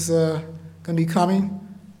Going to be coming.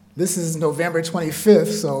 This is November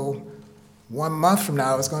 25th, so 1 month from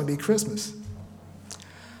now it's going to be Christmas.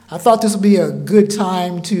 I thought this would be a good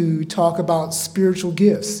time to talk about spiritual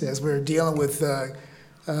gifts as we're dealing with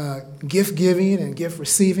gift giving and gift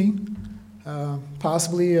receiving,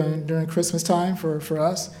 possibly during Christmas time for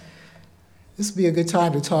us. This would be a good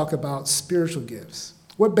time to talk about spiritual gifts.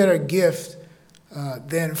 What better gift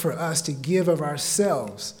than for us to give of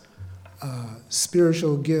ourselves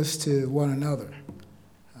spiritual gifts to one another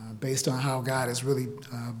based on how God has really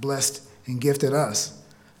blessed and gifted us.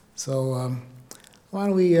 So why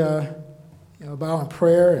don't we bow in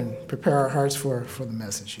prayer and prepare our hearts for the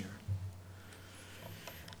message here.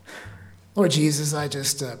 Lord Jesus, I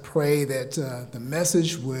just pray that the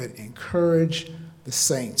message would encourage the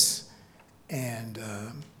saints and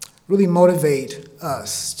really motivate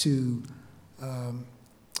us to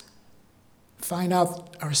find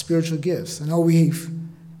out our spiritual gifts. I know we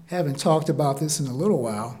haven't talked about this in a little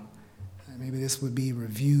while. Maybe this would be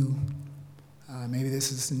review. Maybe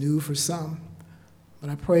this is new for some. But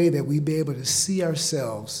I pray that we be able to see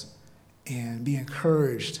ourselves and be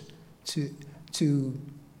encouraged to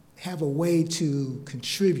have a way to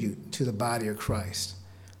contribute to the body of Christ,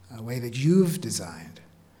 a way that you've designed.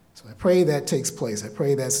 So I pray that takes place. I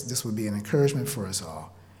pray that this would be an encouragement for us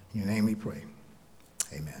all. In your name we pray.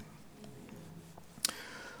 Amen.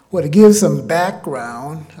 Well, to give some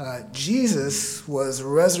background, Jesus was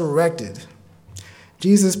resurrected.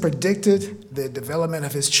 Jesus predicted the development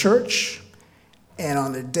of his church, and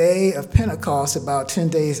on the day of Pentecost, about 10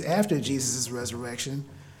 days after Jesus' resurrection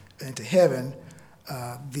into heaven,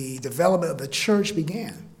 the development of the church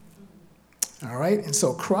began. All right? And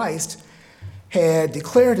so Christ had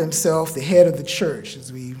declared himself the head of the church,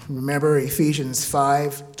 as we remember Ephesians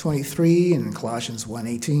 5:23 and Colossians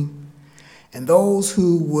 1:18. And those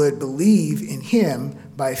who would believe in him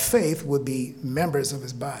by faith would be members of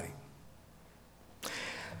his body.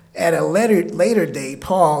 At a later date,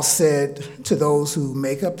 Paul said to those who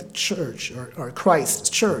make up the church, or Christ's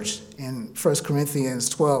church, in 1 Corinthians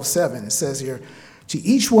 12:7, it says here, "To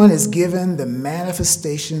each one is given the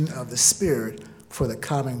manifestation of the Spirit for the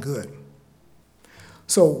common good."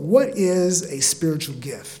 So what is a spiritual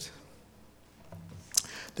gift?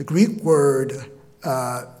 The Greek word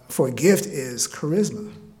for gift is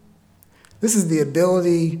charisma. This is the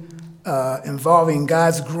ability involving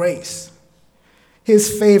God's grace, his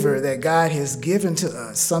favor that God has given to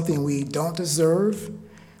us, something we don't deserve,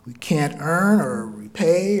 we can't earn or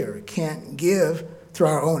repay or can't give through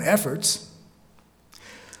our own efforts.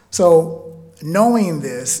 So knowing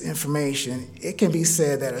this information, it can be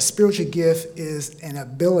said that a spiritual gift is an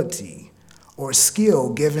ability or skill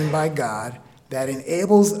given by God that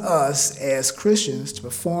enables us as Christians to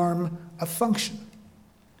perform a function,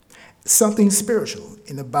 something spiritual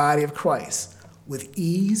in the body of Christ with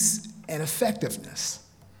ease and effectiveness.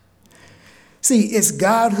 See, it's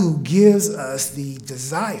God who gives us the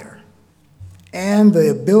desire and the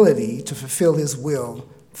ability to fulfill his will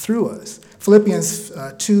through us. Philippians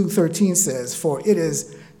 2:13 says, "For it is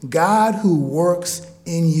God who works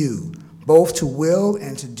in you, both to will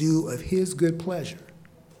and to do of his good pleasure."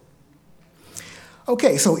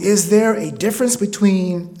 Okay, so is there a difference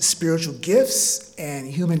between spiritual gifts and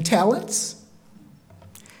human talents?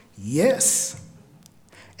 Yes.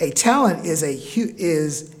 A talent is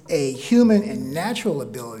a human and natural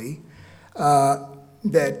ability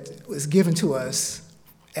that was given to us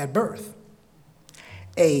at birth.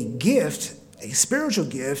 A gift, a spiritual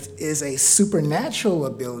gift, is a supernatural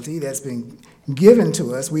ability that's been given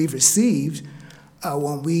to us, we've received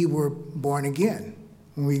when we were born again,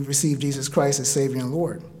 when we received Jesus Christ as Savior and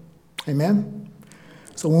Lord. Amen?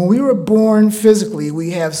 So when we were born physically,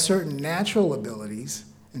 we have certain natural abilities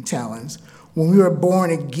and talents. When we were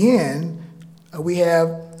born again, we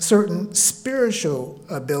have certain spiritual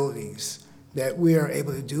abilities that we are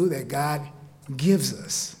able to do that God gives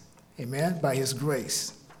us. Amen? By his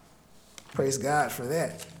grace. Praise God for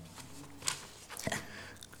that.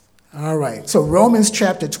 All right. So Romans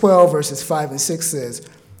chapter 12, verses 5 and 6 says,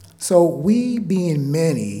 "So we, being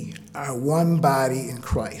many, are one body in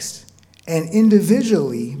Christ, and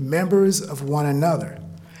individually members of one another,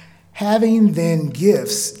 having then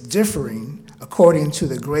gifts differing according to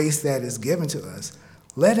the grace that is given to us,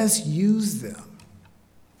 let us use them."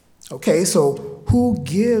 Okay, so who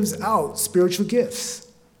gives out spiritual gifts?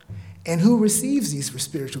 And who receives these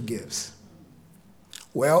spiritual gifts?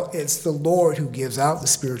 Well, it's the Lord who gives out the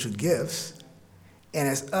spiritual gifts, and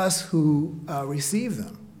it's us who receive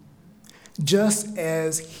them, just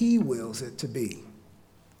as he wills it to be.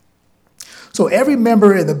 So every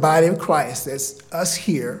member in the body of Christ, that's us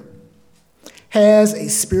here, has a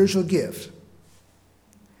spiritual gift?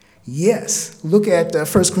 Yes. Look at 1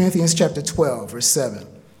 Corinthians chapter 12, verse 7.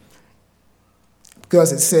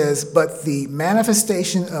 Because it says, but the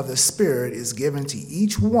manifestation of the Spirit is given to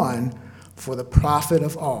each one for the profit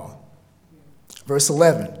of all. Verse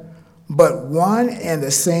 11, but one and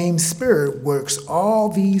the same Spirit works all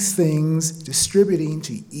these things, distributing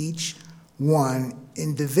to each one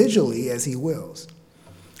individually as he wills.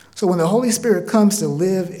 So when the Holy Spirit comes to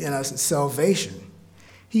live in us at salvation,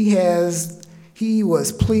 he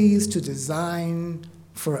was pleased to design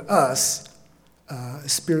for us a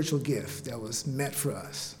spiritual gift that was meant for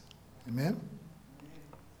us. Amen?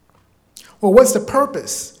 Well, what's the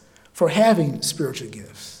purpose for having spiritual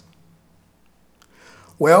gifts?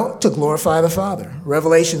 Well, to glorify the Father.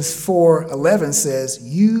 Revelations 4:11 says,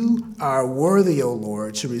 you are worthy, O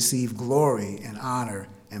Lord, to receive glory and honor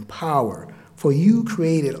and power, for you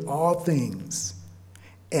created all things,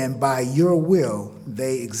 and by your will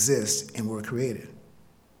they exist and were created.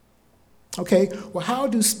 Okay, well, how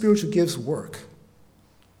do spiritual gifts work?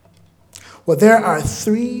 Well, there are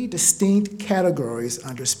three distinct categories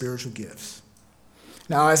under spiritual gifts.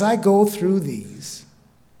 Now, as I go through these,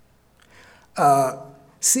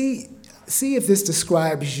 see if this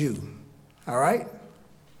describes you, all right?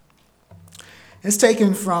 It's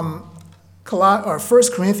taken from 1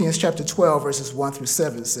 Corinthians chapter 12, verses 1 through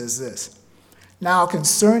 7 says this. Now,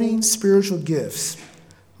 concerning spiritual gifts,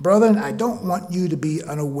 brethren, I don't want you to be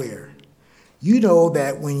unaware. You know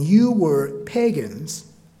that when you were pagans,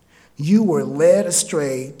 you were led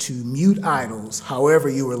astray to mute idols, however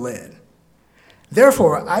you were led.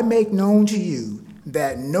 Therefore, I make known to you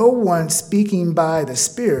that no one speaking by the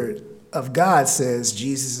Spirit of God says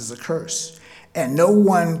Jesus is accursed, and no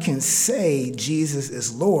one can say Jesus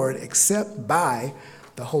is Lord except by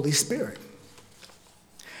the Holy Spirit.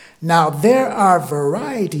 Now, there are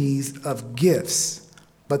varieties of gifts,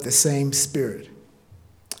 but the same Spirit.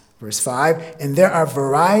 Verse 5, and there are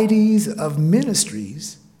varieties of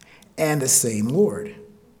ministries, and the same Lord.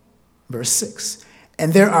 Verse 6,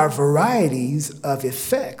 and there are varieties of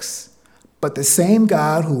effects, but the same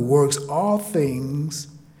God who works all things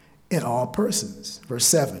in all persons. Verse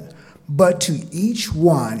 7, but to each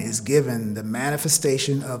one is given the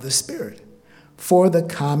manifestation of the Spirit for the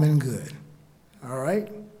common good. All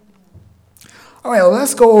right? All right, well,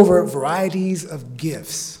 let's go over varieties of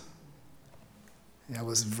gifts. That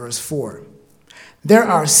was verse 4. There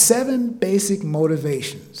are 7 basic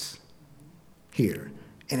motivations here,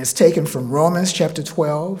 and it's taken from Romans chapter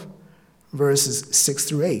 12, verses 6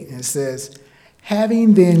 through 8. And it says,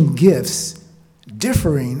 having then gifts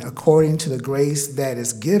differing according to the grace that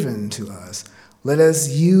is given to us, let us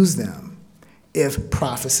use them. If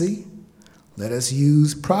prophecy, let us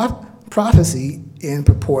use prophecy in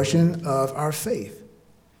proportion of our faith.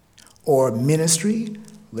 Or ministry,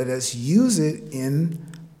 let us use it in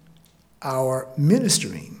our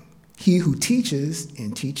ministering. He who teaches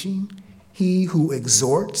in teaching, he who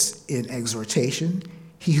exhorts in exhortation,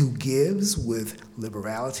 he who gives with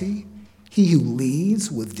liberality, he who leads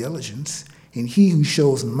with diligence, and he who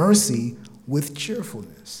shows mercy with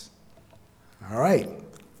cheerfulness. All right.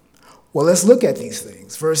 Well, let's look at these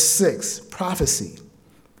things. Verse 6, prophecy.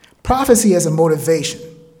 Prophecy as a motivation.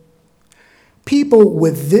 People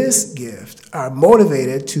with this gift are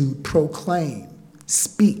motivated to proclaim,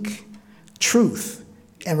 speak truth,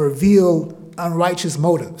 and reveal unrighteous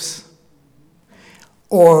motives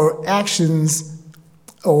or actions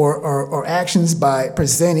or actions by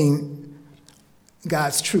presenting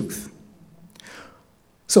God's truth.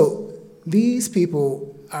 So these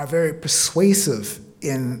people are very persuasive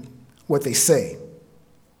in what they say.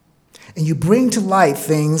 And you bring to light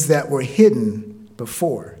things that were hidden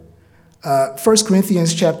before. 1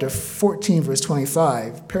 Corinthians chapter 14, verse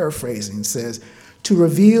 25, paraphrasing, says, to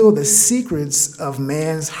reveal the secrets of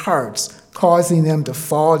man's hearts, causing them to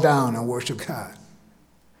fall down and worship God.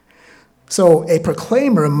 So a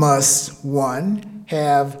proclaimer must, 1,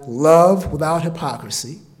 have love without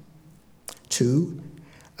hypocrisy. 2,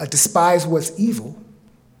 despise what's evil.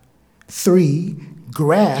 3,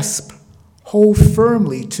 grasp, hold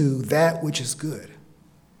firmly to that which is good.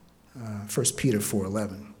 1 Peter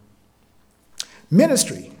 4:11.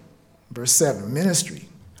 Ministry, verse 7, ministry,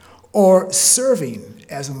 or serving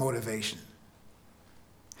as a motivation.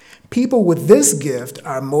 People with this gift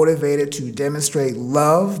are motivated to demonstrate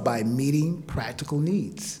love by meeting practical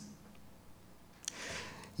needs.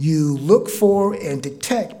 You look for and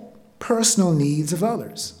detect personal needs of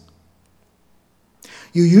others.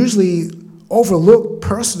 You usually overlook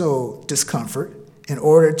personal discomfort in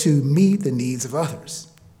order to meet the needs of others.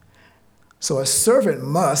 So a servant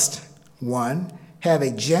must, 1, have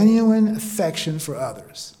a genuine affection for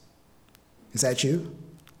others. Is that you?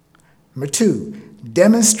 Number 2,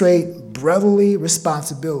 demonstrate brotherly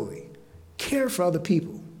responsibility. Care for other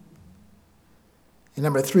people. And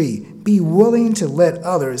number 3, be willing to let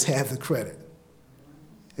others have the credit.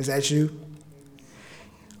 Is that you?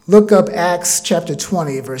 Look up Acts chapter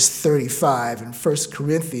 20, verse 35, and 1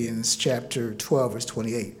 Corinthians chapter 12, verse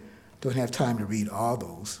 28. Don't have time to read all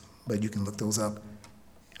those, but you can look those up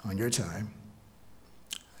on your time.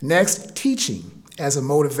 Next, teaching as a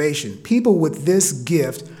motivation. People with this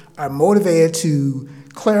gift are motivated to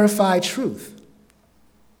clarify truth.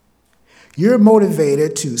 You're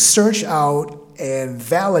motivated to search out and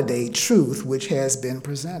validate truth which has been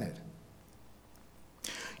presented.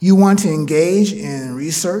 You want to engage in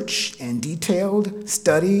research and detailed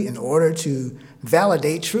study in order to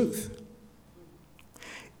validate truth.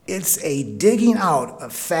 It's a digging out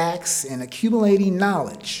of facts and accumulating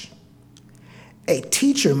knowledge. A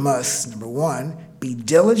teacher must, number 1, be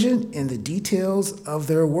diligent in the details of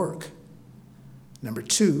their work. Number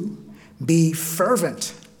 2, be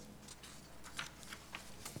fervent,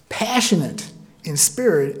 passionate in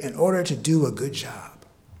spirit in order to do a good job.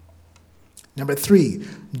 Number 3,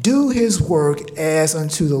 do his work as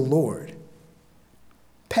unto the Lord.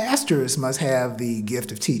 Pastors must have the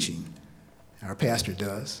gift of teaching. Our pastor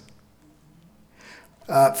does.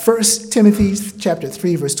 1 Timothy chapter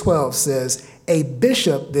 3, verse 12 says, a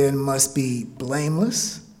bishop then must be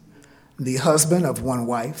blameless, the husband of one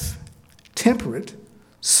wife, temperate,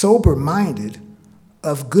 sober-minded,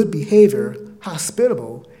 of good behavior,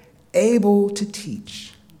 hospitable, able to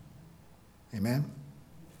teach. Amen.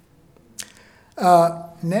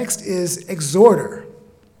 Next is exhorter.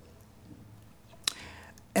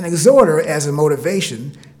 An exhorter as a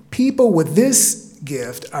motivation, people with this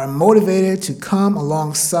gift are motivated to come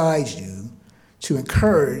alongside you to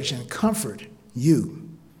encourage and comfort you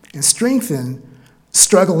and strengthen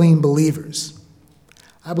struggling believers.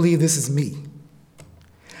 I believe this is me.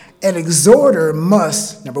 An exhorter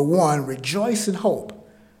must, number 1, rejoice in hope.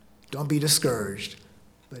 Don't be discouraged,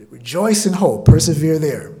 but rejoice in hope. Persevere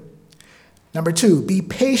there. Number 2, be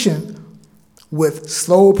patient with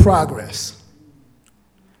slow progress.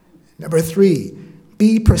 Number 3,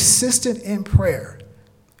 be persistent in prayer.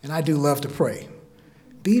 And I do love to pray.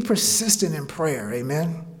 Be persistent in prayer,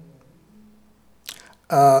 amen?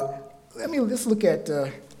 Let's look at,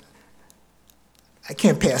 I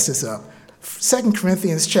can't pass this up. 2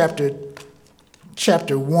 Corinthians chapter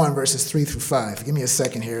 1, verses 3 through 5. Give me a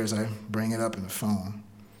second here as I bring it up in the phone.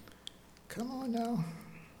 Come on now.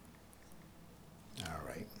 All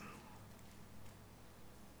right.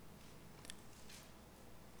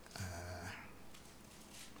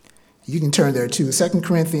 You can turn there too. 2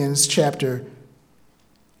 Corinthians chapter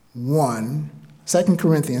 1,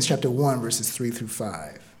 verses 3 through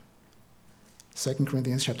 5. 2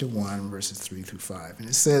 Corinthians chapter 1, verses 3 through 5. And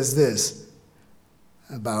it says this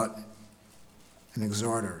about an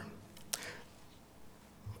exhorter.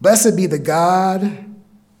 Blessed be the God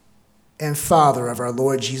and Father of our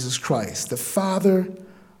Lord Jesus Christ, the Father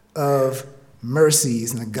of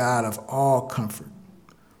mercies and the God of all comfort,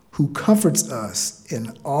 who comforts us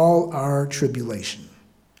in all our tribulation,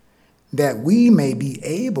 that we may be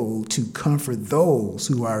able to comfort those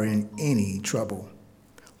who are in any trouble,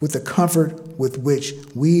 with the comfort with which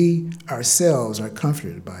we ourselves are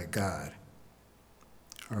comforted by God.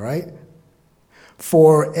 All right?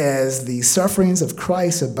 For as the sufferings of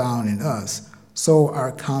Christ abound in us, so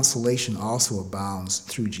our consolation also abounds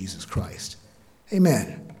through Jesus Christ.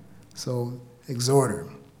 Amen. So, exhorter.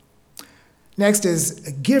 Next is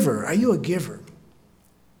a giver. Are you a giver?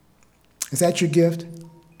 Is that your gift?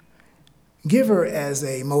 Giver as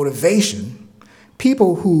a motivation.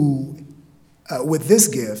 People who, with this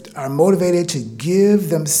gift, are motivated to give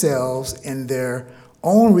themselves and their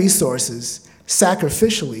own resources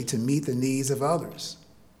sacrificially to meet the needs of others.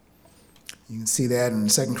 You can see that in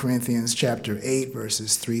 2 Corinthians chapter 8,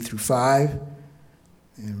 verses 3 through 5,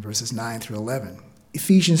 and verses 9 through 11.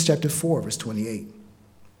 Ephesians chapter 4, verse 28.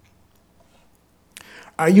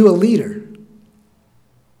 Are you a leader?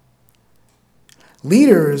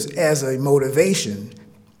 Leaders as a motivation,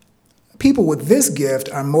 people with this gift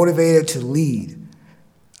are motivated to lead.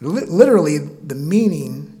 Literally, the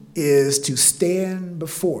meaning is to stand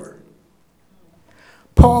before.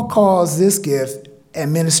 Paul calls this gift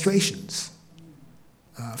administrations.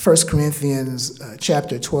 1 Corinthians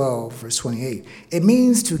chapter 12, verse 28. It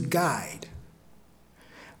means to guide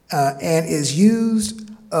and is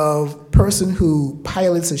used of person who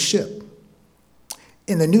pilots a ship.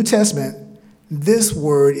 In the New Testament, this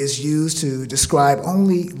word is used to describe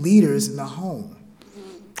only leaders in the home.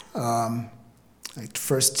 like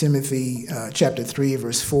 1 Timothy chapter 3,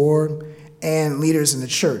 verse 4, and leaders in the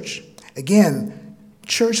church. Again,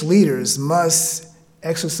 church leaders must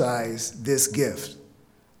exercise this gift,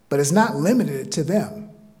 but it's not limited to them.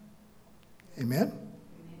 Amen?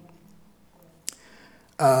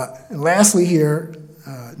 And lastly here,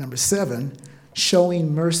 number 7,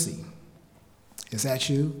 showing mercy. Is that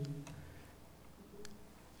you?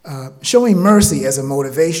 Showing mercy as a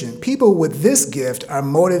motivation. People with this gift are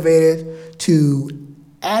motivated to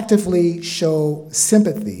actively show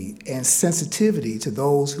sympathy and sensitivity to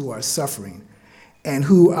those who are suffering and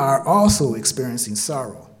who are also experiencing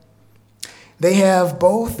sorrow. They have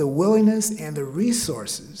both the willingness and the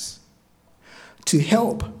resources to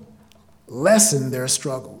help lessen their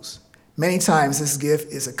struggles. Many times this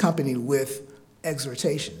gift is accompanied with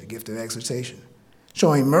exhortation, the gift of exhortation.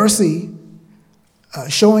 Showing mercy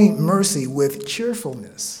with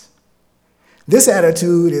cheerfulness. This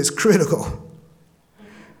attitude is critical,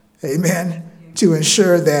 amen, to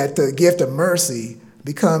ensure that the gift of mercy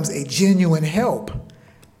becomes a genuine help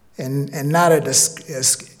and not a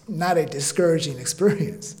discouraging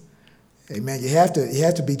experience. Amen. You have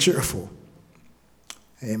to be cheerful.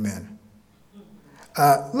 Amen.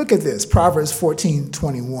 Look at this, Proverbs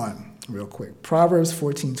 14:21, real quick. Proverbs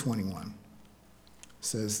 14:21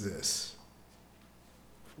 says this.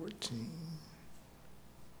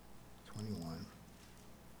 14:21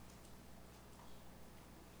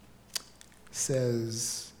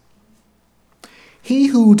 says, "He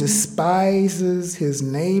who despises his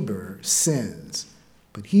neighbor sins,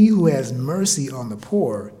 but he who has mercy on the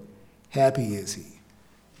poor, happy is he."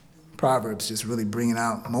 Proverbs just really bringing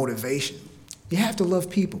out motivation. You have to love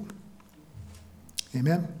people.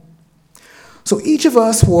 Amen? So each of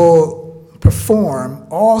us will perform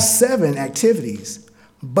all 7 activities,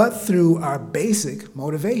 but through our basic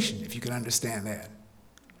motivation, if you can understand that.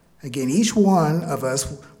 Again, each one of us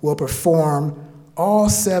will perform all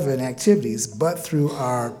 7 activities, but through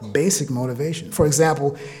our basic motivation. For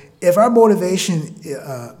example, if our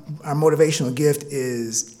motivational gift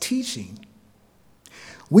is teaching,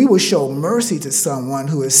 we will show mercy to someone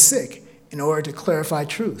who is sick in order to clarify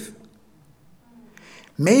truth.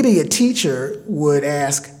 Maybe a teacher would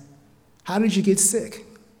ask, "How did you get sick?"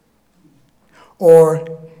 Or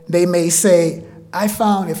they may say, "I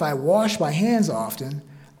found if I wash my hands often,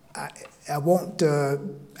 I won't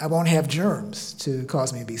have germs to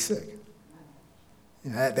cause me to be sick."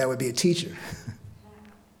 You know, that would be a teacher.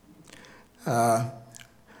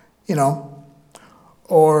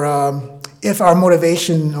 If our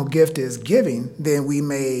motivational gift is giving, then we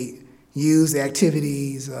may use the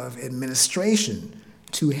activities of administration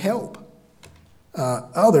to help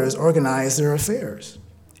others organize their affairs.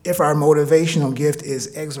 If our motivational gift is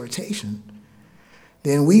exhortation,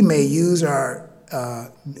 then we may use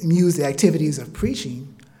the activities of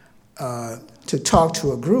preaching to talk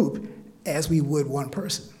to a group as we would one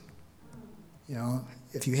person. You know,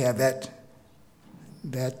 if you have that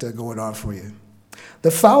going on for you.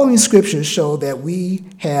 The following scriptures show that we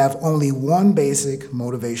have only one basic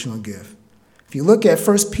motivational gift. If you look at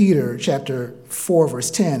 1 Peter chapter 4, verse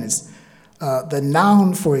 10, it's the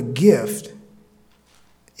noun for a gift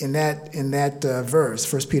in that verse,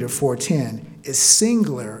 1 Peter 4:10, is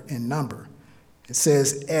singular in number. It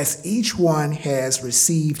says, "As each one has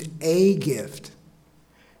received a gift,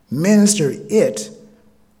 minister it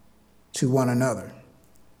to one another."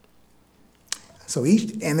 So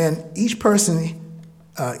each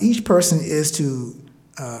person is to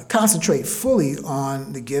concentrate fully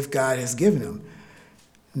on the gift God has given them.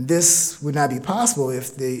 This would not be possible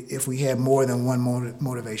if we had more than one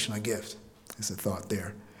motivational gift. There's a thought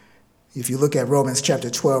there. If you look at Romans chapter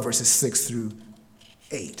 12, verses 6 through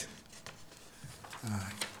 8,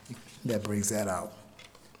 that brings that out.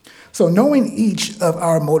 So knowing each of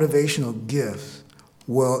our motivational gifts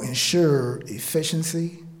will ensure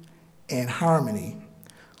efficiency and harmony,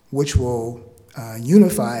 which will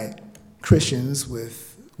unify Christians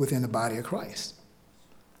within the body of Christ.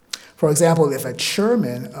 For example, if a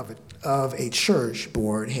chairman of a church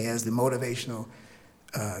board has the motivational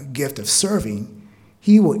gift of serving,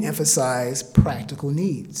 he will emphasize practical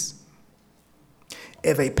needs.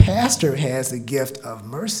 If a pastor has the gift of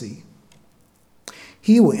mercy,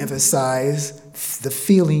 he will emphasize the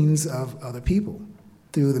feelings of other people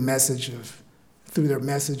through their message and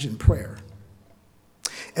prayer.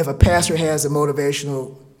 If a pastor has a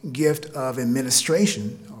motivational gift of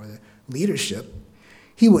administration or leadership,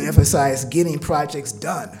 he will emphasize getting projects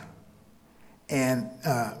done and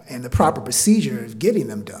the proper procedure of getting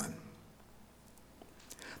them done.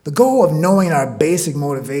 The goal of knowing our basic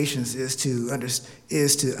motivations is to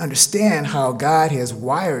understand how God has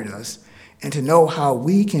wired us and to know how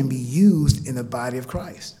we can be used in the body of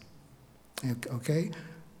Christ. Okay?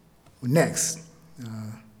 Next,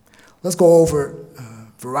 let's go over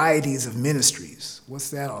varieties of ministries. What's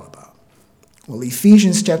that all about? Well,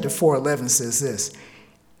 Ephesians chapter 4:11 says this,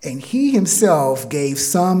 and he himself gave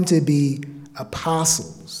some to be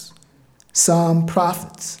apostles, some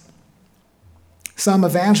prophets, some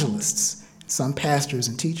evangelists, some pastors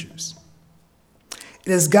and teachers.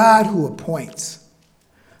 It is God who appoints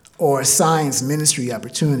or assigns ministry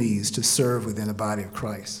opportunities to serve within the body of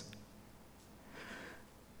Christ.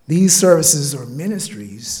 These services or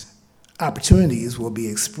ministries opportunities will be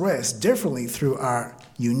expressed differently through our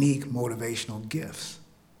unique motivational gifts.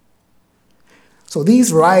 So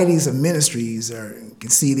these varieties of ministries you can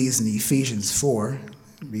see these in Ephesians 4,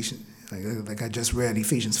 like I just read,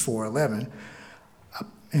 Ephesians 4:11.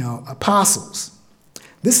 Apostles.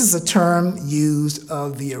 This is a term used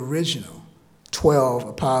of the original 12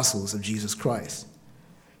 apostles of Jesus Christ.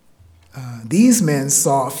 These men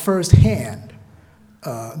saw firsthand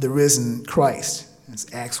the risen Christ. That's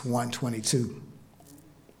Acts 1:22.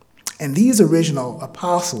 And these original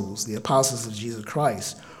apostles, the apostles of Jesus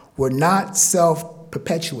Christ, were not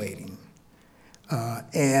self-perpetuating.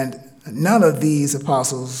 And none of these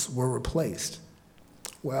apostles were replaced.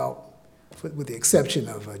 Well, with the exception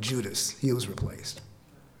of Judas, he was replaced.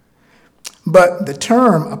 But the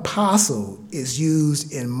term apostle is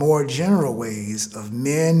used in more general ways of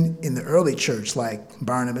men in the early church like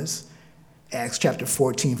Barnabas, Acts chapter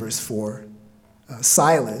 14, verse 4,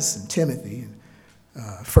 Silas and Timothy,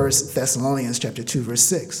 1 Thessalonians chapter 2, verse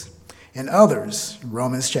 6, and others,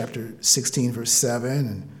 Romans chapter 16, verse 7,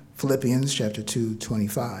 and Philippians chapter 2,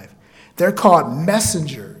 25. They're called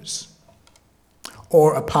messengers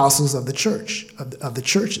or apostles of the church, of the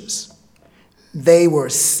churches. They were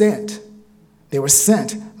sent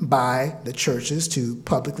by the churches to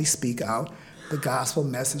publicly speak out the gospel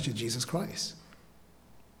message of Jesus Christ.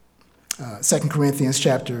 2 Corinthians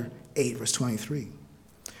chapter 8, verse 23.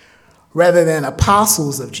 Rather than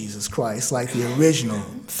apostles of Jesus Christ, like the original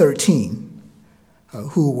 13,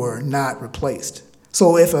 who were not replaced.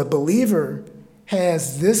 So if a believer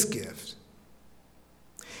has this gift,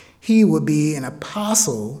 he would be an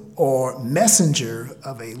apostle or messenger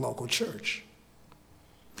of a local church,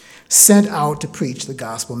 sent out to preach the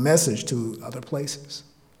gospel message to other places.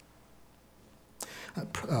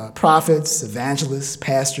 Prophets, evangelists,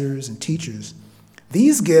 pastors, and teachers,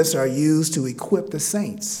 these gifts are used to equip the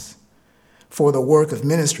saints for the work of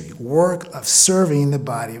ministry, work of serving the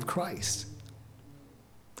body of Christ,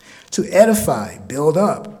 to edify, build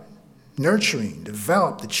up, nurturing,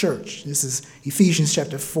 develop the church. This is Ephesians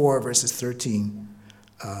chapter 4, verses 13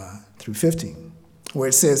 through 15, where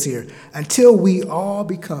it says here, until we all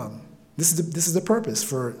become, this is the purpose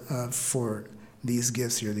for these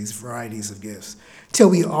gifts here, these varieties of gifts, till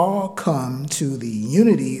we all come to the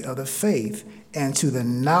unity of the faith and to the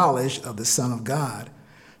knowledge of the Son of God,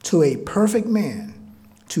 to a perfect man,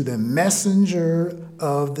 to the messenger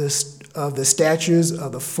of the statures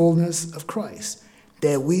of the fullness of Christ,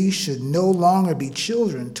 that we should no longer be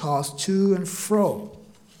children tossed to and fro,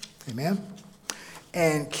 amen,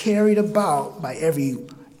 and carried about by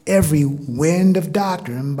every wind of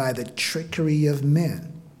doctrine, by the trickery of men.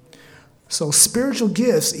 So spiritual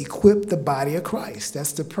gifts equip the body of Christ.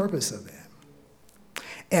 That's the purpose of that.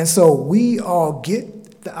 And so we all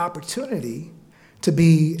get the opportunity to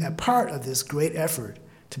be a part of this great effort,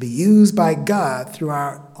 to be used by God through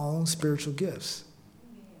our own spiritual gifts.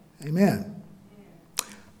 Amen.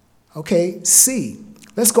 Okay, C.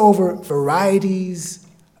 Let's go over varieties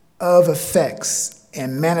of effects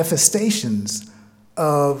and manifestations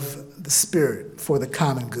of the Spirit for the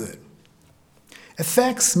common good.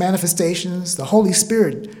 Effects, manifestations, the Holy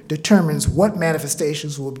Spirit determines what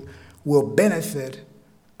manifestations will benefit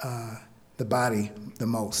the body the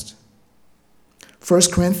most. 1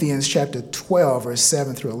 Corinthians chapter 12, verse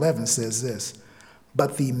 7 through 11 says this,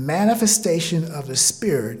 but the manifestation of the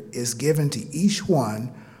Spirit is given to each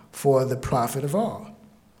one for the profit of all.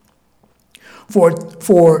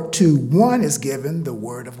 For to one is given the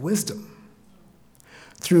word of wisdom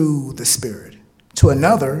through the Spirit, to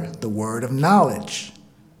another the word of knowledge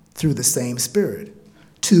through the same Spirit,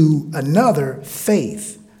 to another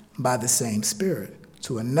faith by the same Spirit,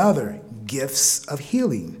 to another gifts of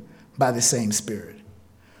healing by the same Spirit,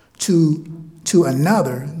 to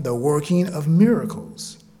another the working of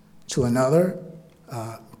miracles, to another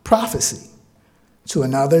prophecy, to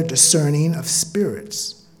another discerning of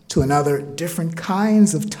spirits, to another different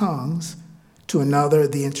kinds of tongues, to another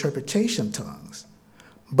the interpretation of tongues.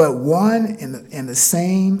 But one and the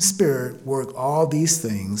same Spirit work all these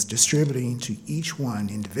things, distributing to each one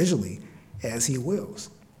individually as he wills.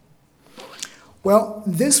 Well,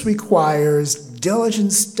 this requires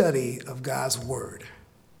diligent study of God's word,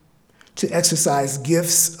 to exercise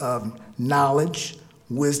gifts of knowledge,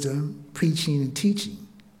 wisdom, preaching, and teaching,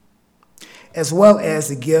 as well as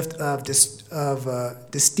the gift of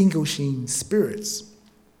distinguishing spirits.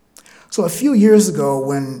 So a few years ago,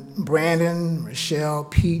 when Brandon, Rochelle,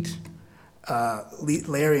 Pete,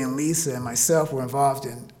 Larry, and Lisa, and myself were involved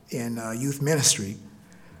in youth ministry,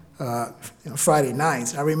 Friday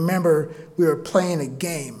nights, I remember we were playing a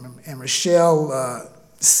game, and Rochelle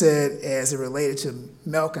said, as it related to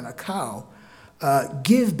milking a cow,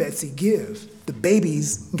 give, Betsy, give. The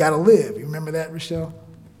baby's got to live. You remember that, Rochelle?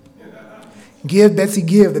 Give, Betsy,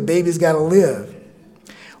 give. The baby's got to live.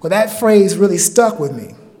 Well, that phrase really stuck with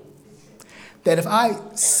me. That if I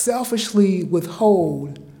selfishly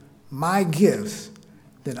withhold my gifts,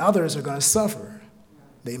 then others are going to suffer.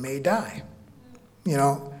 They may die.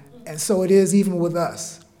 And so it is even with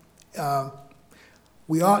us.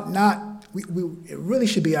 We ought not, it really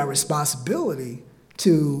should be our responsibility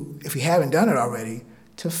to, if we haven't done it already,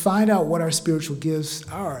 to find out what our spiritual gifts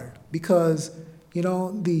are. Because,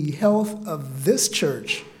 the health of this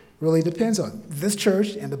church really depends on it. This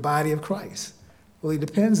church and the body of Christ really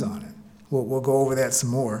depends on it. We'll go over that some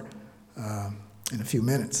more in a few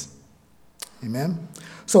minutes. Amen?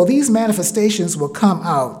 So these manifestations will come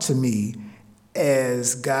out to me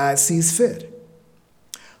as God sees fit.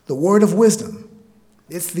 The word of wisdom,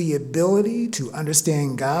 it's the ability to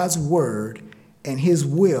understand God's word and his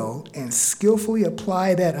will and skillfully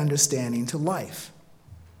apply that understanding to life.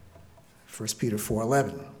 1 Peter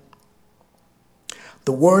 4:11.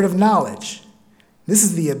 The word of knowledge, this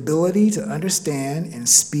is the ability to understand and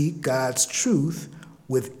speak God's truth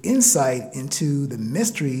with insight into the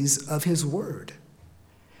mysteries of his word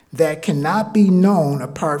that cannot be known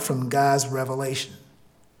apart from God's revelation.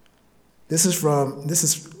 This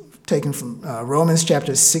is taken from Romans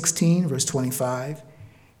chapter 16, verse 25,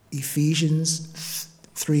 Ephesians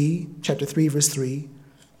 3, chapter 3, verse 3,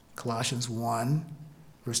 Colossians 1,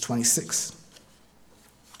 verse 26.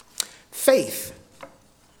 Faith.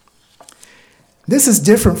 This is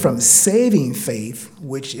different from saving faith,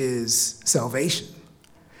 which is salvation.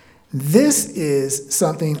 This is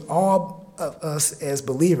something all of us as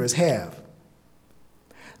believers have.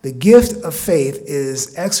 The gift of faith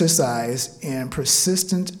is exercised in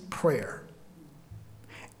persistent prayer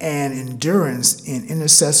and endurance in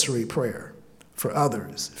intercessory prayer for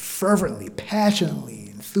others, fervently, passionately,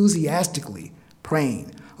 enthusiastically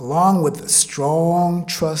praying, along with a strong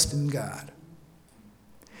trust in God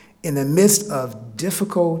in the midst of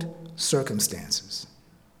difficult circumstances.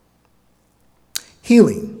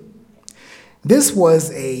 Healing. This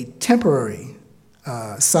was a temporary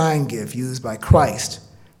sign gift used by Christ,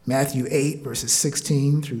 Matthew 8, verses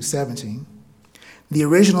 16 through 17. The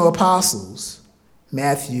original apostles,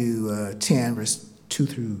 Matthew 10, verse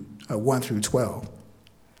 1 through 12.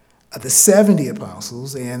 The 70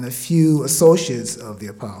 apostles and a few associates of the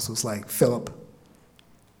apostles, like Philip,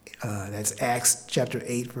 that's Acts chapter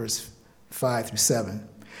 8, verse 5 through 7.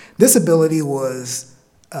 This ability was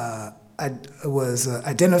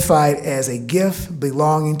identified as a gift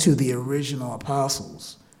belonging to the original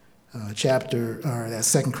apostles. That's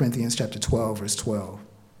 2 Corinthians chapter 12, verse 12.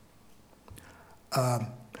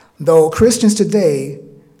 Though Christians today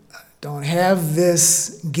don't have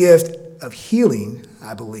this gift of healing,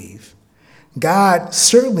 I believe, God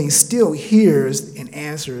certainly still hears and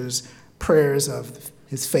answers prayers of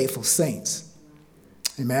his faithful saints.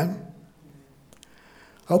 Amen?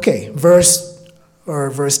 Okay, verse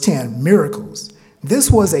 10, miracles.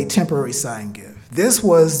 This was a temporary sign gift. This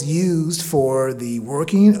was used for the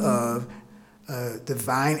working of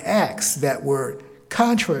divine acts that were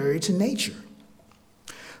contrary to nature,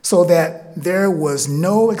 so that there was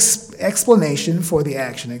no explanation for the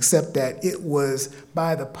action except that it was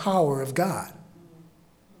by the power of God.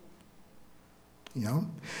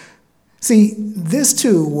 See, this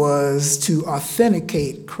too was to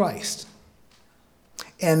authenticate Christ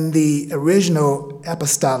and the original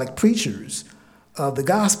apostolic preachers of the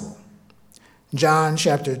gospel. John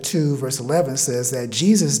chapter 2, verse 11 says that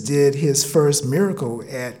Jesus did his first miracle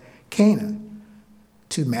at Cana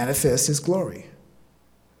to manifest his glory.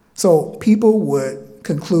 So people would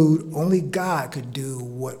conclude only God could do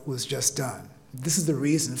what was just done. This is the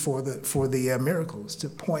reason for the miracles, to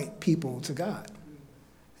point people to God.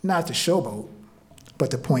 Not to showboat, but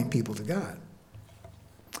to point people to God.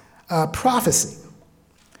 Prophecy.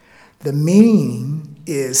 The meaning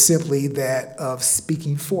is simply that of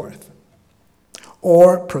speaking forth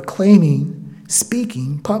or proclaiming,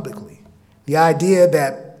 speaking publicly. The idea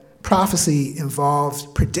that prophecy involves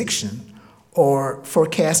prediction or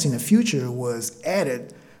forecasting the future was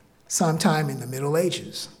added sometime in the Middle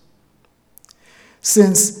Ages.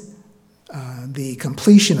 Since the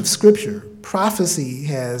completion of Scripture, prophecy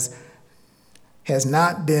has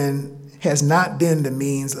not been the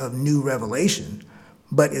means of new revelation,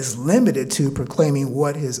 but is limited to proclaiming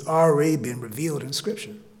what has already been revealed in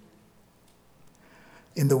Scripture,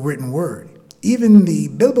 in the written word. Even the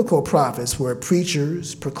biblical prophets were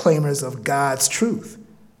preachers, proclaimers of God's truth,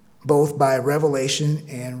 both by revelation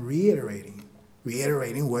and reiterating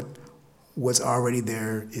what was already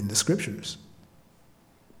there in the Scriptures.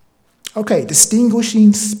 Okay,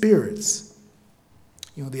 distinguishing spirits.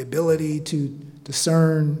 The ability to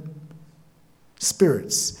discern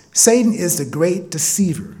spirits. Satan is the great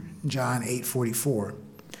deceiver, John 8:44,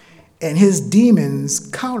 and his demons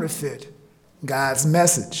counterfeit God's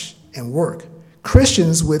message and work.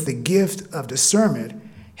 Christians with the gift of discernment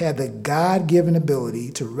have the God-given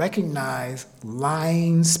ability to recognize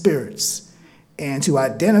lying spirits and to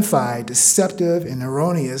identify deceptive and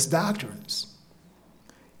erroneous doctrines.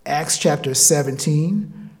 Acts chapter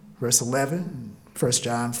 17, verse 11, 1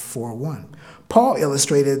 John 4:1. Paul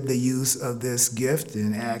illustrated the use of this gift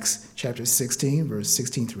in Acts chapter 16, verse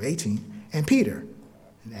 16 through 18, and Peter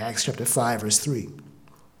in Acts chapter 5, verse 3.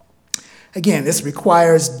 Again, this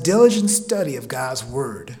requires diligent study of God's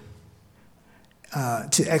word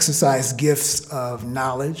to exercise gifts of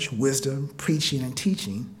knowledge, wisdom, preaching, and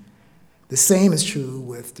teaching. The same is true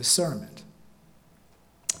with discernment.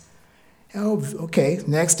 Okay,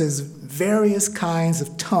 next is various kinds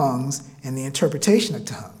of tongues and the interpretation of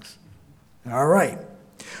tongues. All right.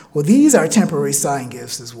 Well, these are temporary sign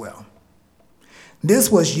gifts as well. This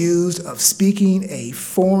was used of speaking a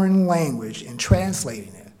foreign language and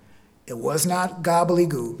translating it. It was not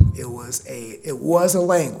gobbledygook. It was a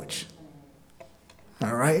language.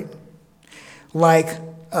 All right. Like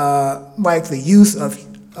the use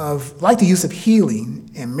of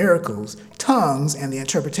healing and miracles, tongues and the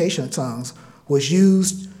interpretation of tongues was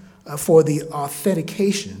used for the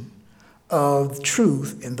authentication of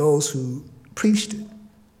truth in those who preached it.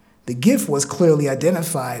 The gift was clearly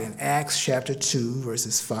identified in Acts chapter 2,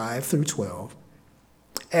 verses 5 through 12,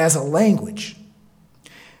 as a language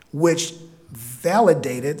which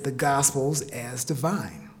validated the Gospels as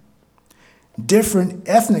divine. Different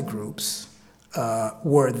ethnic groups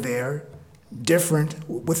were there,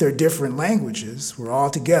 with their different languages, were all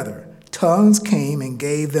together. Tongues came and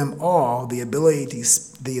gave them all the ability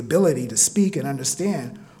to speak and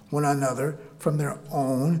understand one another from their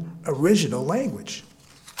own original language.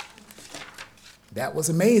 That was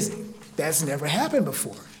amazing. That's never happened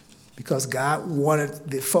before because God wanted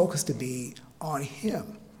the focus to be on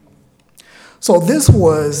Him. So this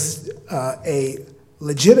was a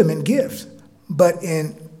legitimate gift, but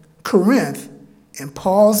in Corinth, in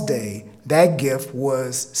Paul's day, that gift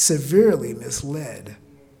was severely misled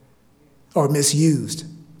or misused.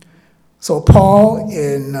 So Paul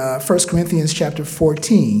in 1 Corinthians chapter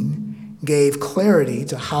 14 gave clarity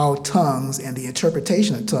to how tongues and the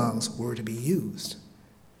interpretation of tongues were to be used.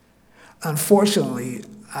 Unfortunately,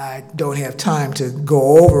 I don't have time to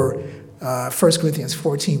go over 1 Corinthians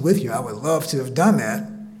 14 with you. I would love to have done that,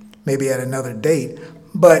 maybe at another date.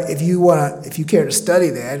 But if you care to study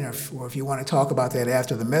that, or if you want to talk about that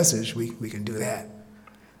after the message, we can do that.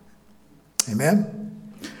 Amen?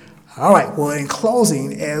 All right, well, in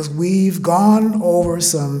closing, as we've gone over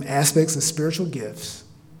some aspects of spiritual gifts,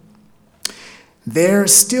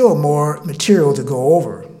 there's still more material to go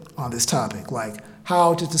over on this topic, like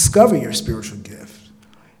how to discover your spiritual gift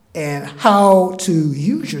and how to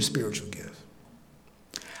use your spiritual gift.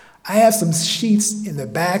 I have some sheets in the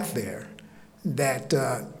back there that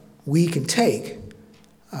we can take.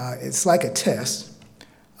 It's like a test.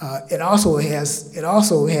 It also has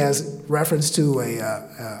reference to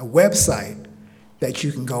a website that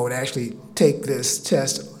you can go and actually take this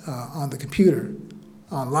test on the computer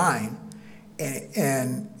online,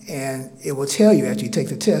 and it will tell you after you take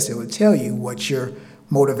the test. It will tell you what your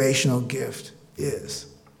motivational gift is.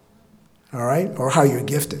 All right, or how you're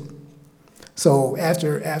gifted. So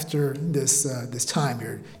after this time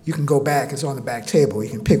here, you can go back. It's on the back table. You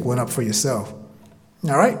can pick one up for yourself.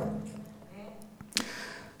 All right.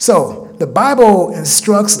 So the Bible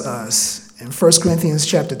instructs us in 1 Corinthians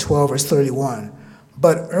chapter 12, verse 31,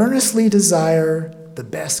 but earnestly desire the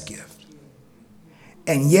best gift,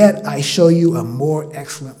 and yet I show you a more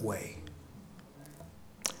excellent way.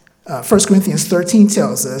 1 Corinthians 13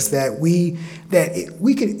 tells us that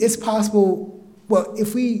it's possible, well,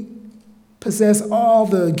 if we possess all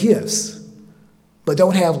the gifts but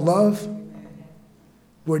don't have love,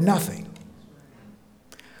 we're nothing.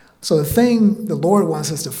 So the thing the Lord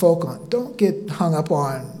wants us to focus on, don't get hung up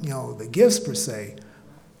on, the gifts per se,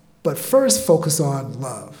 but first focus on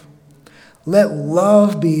love. Let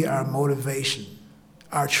love be our motivation,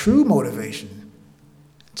 our true motivation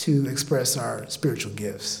to express our spiritual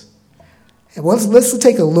gifts. And let's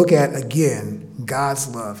take a look at, again,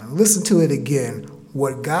 God's love, and listen to it again,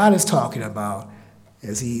 what God is talking about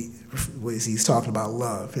as he's talking about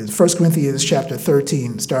love. In 1 Corinthians chapter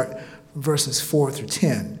 13, start verses 4 through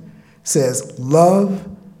 10, says, love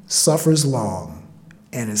suffers long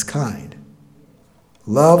and is kind.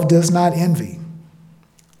 Love does not envy.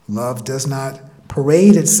 Love does not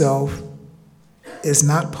parade itself, is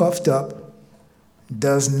not puffed up,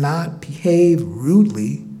 does not behave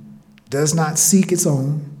rudely, does not seek its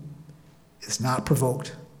own, is not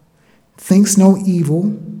provoked, thinks no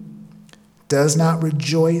evil, does not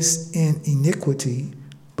rejoice in iniquity,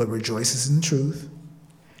 but rejoices in truth,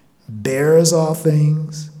 bears all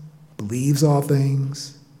things, believes all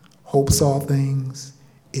things, hopes all things,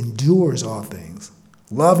 endures all things.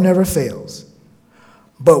 Love never fails.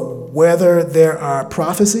 But whether there are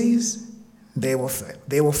prophecies, they will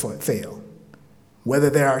fail. Whether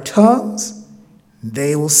there are tongues,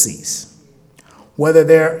 they will cease. Whether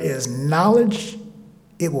there is knowledge,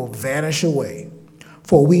 it will vanish away.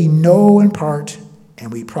 For we know in part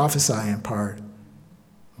and we prophesy in part.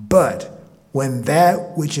 But when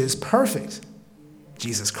that which is perfect,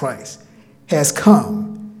 Jesus Christ, has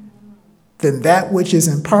come, then that which is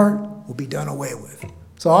in part will be done away with.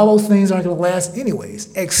 So all those things aren't going to last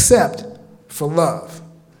anyways, except for love.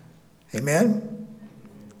 Amen?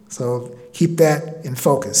 So keep that in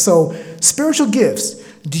focus. So spiritual gifts.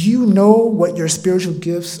 Do you know what your spiritual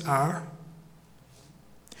gifts are?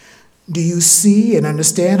 Do you see and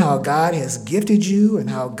understand how God has gifted you and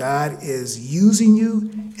how God is using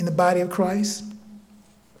you in the body of Christ?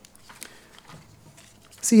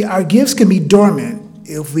 See, our gifts can be dormant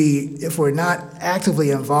if we're not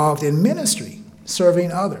actively involved in ministry,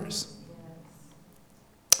 serving others.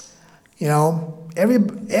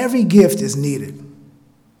 Every gift is needed.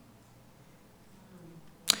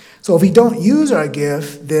 So if we don't use our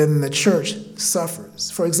gift, then the church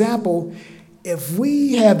suffers. For example, if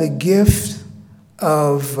we have the gift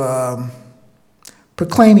of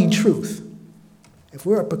proclaiming truth, if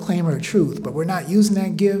we're a proclaimer of truth, but we're not using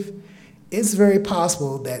that gift, it's very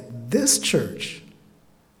possible that this church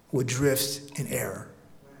would drift in error.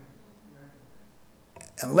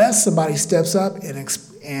 Unless somebody steps up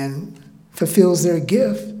and fulfills their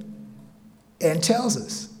gift and tells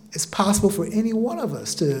us. It's possible for any one of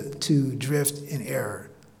us to drift in error.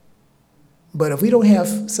 But if we don't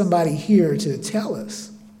have somebody here to tell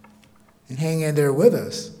us and hang in there with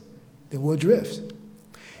us, then we'll drift.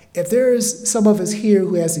 If there's some of us here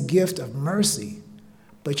who has a gift of mercy,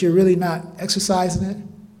 but you're really not exercising it,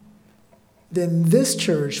 then this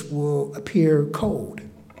church will appear cold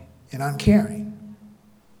and uncaring.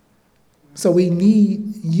 So we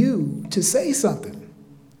need you to say something.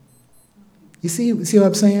 You see what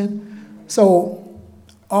I'm saying? So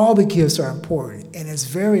all the gifts are important, and it's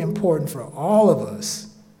very important for all of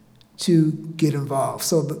us to get involved.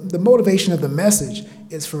 So the motivation of the message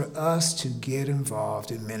is for us to get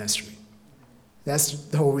involved in ministry. That's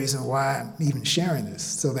the whole reason why I'm even sharing this,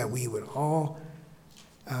 so that we would all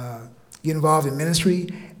get involved in ministry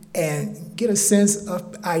and get a sense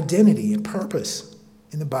of identity and purpose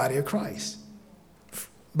in the body of Christ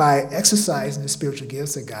by exercising the spiritual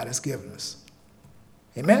gifts that God has given us.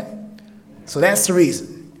 Amen? So that's the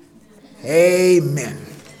reason. Amen.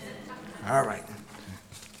 All right.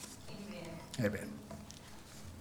 Amen.